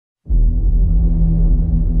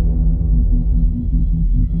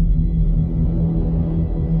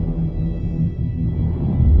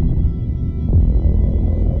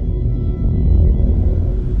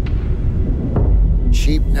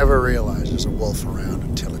never realize there's a wolf around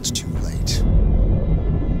until it's too late.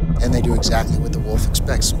 And they do exactly what the wolf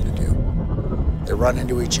expects them to do. They run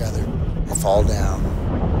into each other, they fall down,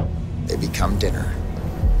 they become dinner.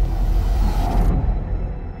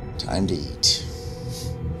 Time to eat.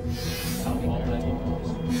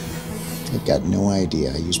 They've got no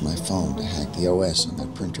idea I use my phone to hack the OS on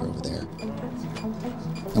that printer over there.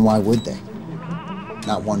 And why would they?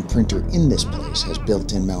 Not one printer in this place has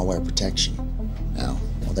built-in malware protection. Now,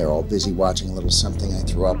 while they're all busy watching a little something I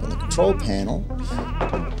threw up on the control panel,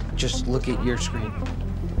 just look at your screen.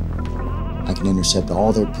 I can intercept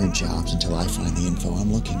all their print jobs until I find the info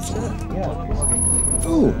I'm looking for. Yeah.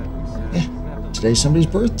 Ooh, yeah, today's somebody's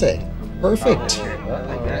birthday. Perfect.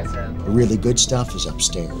 The really good stuff is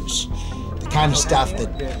upstairs. The kind of stuff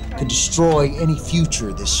that could destroy any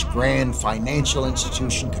future this grand financial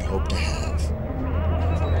institution could hope to have.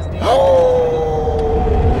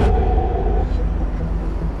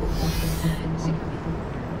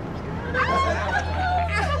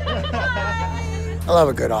 I love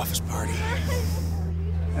a good office party.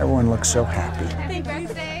 Everyone looks so happy. Happy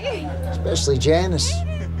birthday. Especially Janice.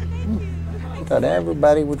 I thought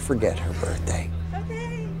everybody would forget her birthday.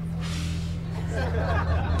 Okay.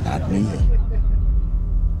 Not me.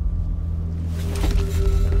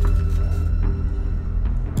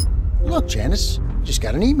 Look, Janice, just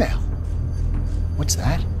got an email. What's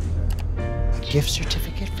that? A gift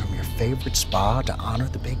certificate from your favorite spa to honor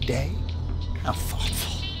the big day? How thoughtful.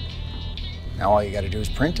 Now all you gotta do is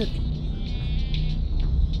print it.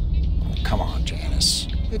 Oh, come on, Janice.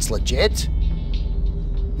 It's legit.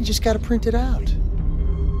 You just gotta print it out.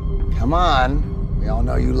 Come on. We all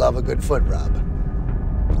know you love a good foot rub.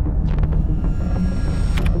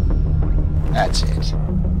 That's it.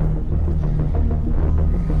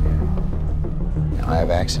 Now I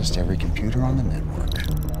have access to every computer on the network.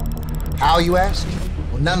 How, you ask?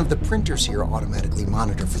 Well, none of the printers here automatically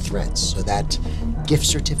monitor for threats, so that gift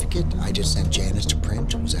certificate I just sent Janice to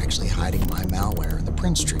print was actually hiding my malware in the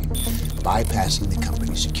print stream, bypassing the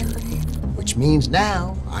company's security. Which means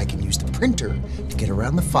now I can use the printer to get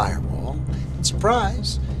around the firewall and,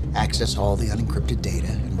 surprise, access all the unencrypted data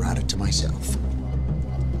and route it to myself.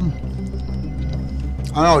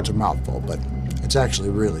 I know it's a mouthful, but it's actually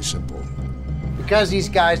really simple. Because these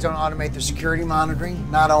guys don't automate their security monitoring,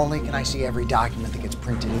 not only can I see every document that gets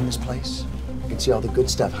printed in this place, I can see all the good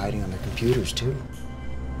stuff hiding on their computers, too.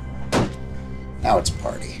 Now it's a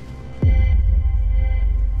party.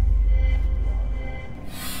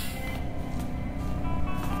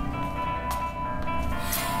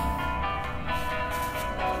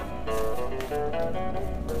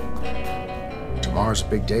 Tomorrow's a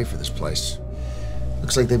big day for this place.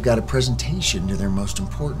 Looks like they've got a presentation to their most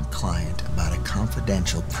important client about a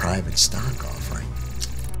confidential private stock offering.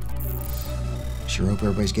 Sure hope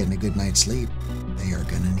everybody's getting a good night's sleep. They are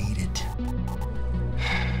gonna need it.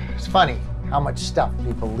 It's funny how much stuff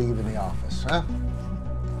people leave in the office, huh?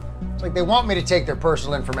 It's like they want me to take their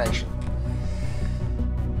personal information.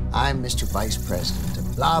 I'm Mr. Vice President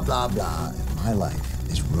of blah, blah, blah, and my life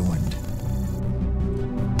is ruined.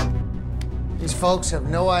 These folks have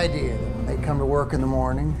no idea that when they come to work in the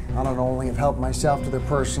morning, I not only have helped myself to their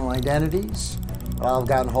personal identities, but I've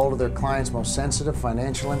gotten hold of their clients' most sensitive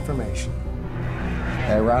financial information.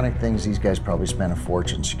 The ironic thing is these guys probably spent a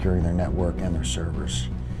fortune securing their network and their servers.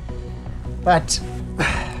 But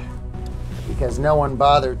because no one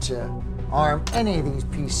bothered to arm any of these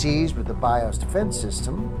PCs with the BIOS defense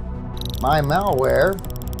system, my malware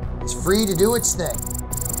is free to do its thing.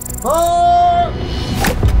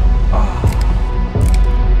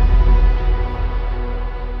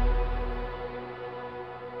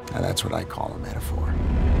 Now that's what I call a metaphor.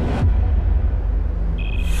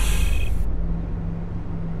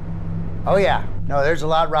 Oh yeah, no, there's a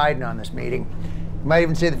lot riding on this meeting. You might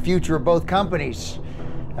even say the future of both companies.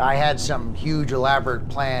 I had some huge elaborate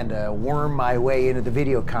plan to worm my way into the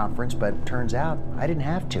video conference, but it turns out I didn't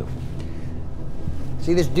have to.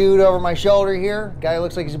 See this dude over my shoulder here? Guy who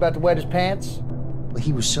looks like he's about to wet his pants? Well,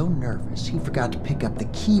 he was so nervous, he forgot to pick up the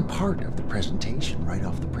key part of the presentation right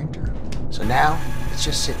off the printer. So now, it's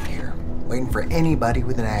just sitting here, waiting for anybody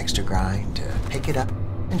with an axe to grind to pick it up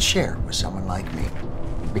and share it with someone like me.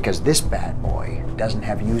 Because this bad boy doesn't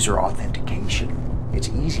have user authentication, it's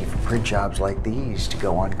easy for print jobs like these to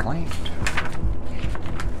go unclaimed.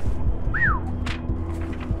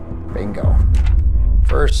 Bingo.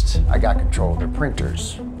 First, I got control of their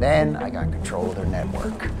printers. Then, I got control of their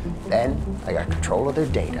network. Then, I got control of their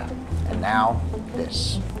data. And now,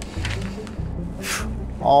 this.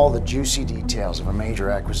 All the juicy details of a major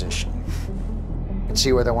acquisition. You can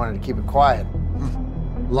see where they wanted to keep it quiet.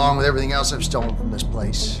 Along with everything else I've stolen from this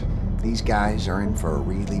place, these guys are in for a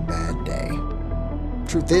really bad day.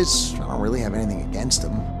 Truth is, I don't really have anything against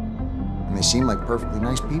them. And they seem like perfectly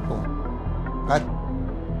nice people. But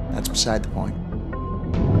that's beside the point.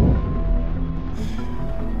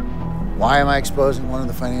 Why am I exposing one of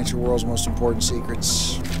the financial world's most important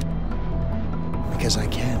secrets? Because I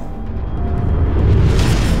can.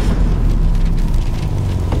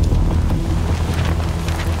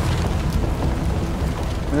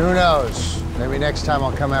 And who knows? Maybe next time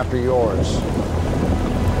I'll come after yours.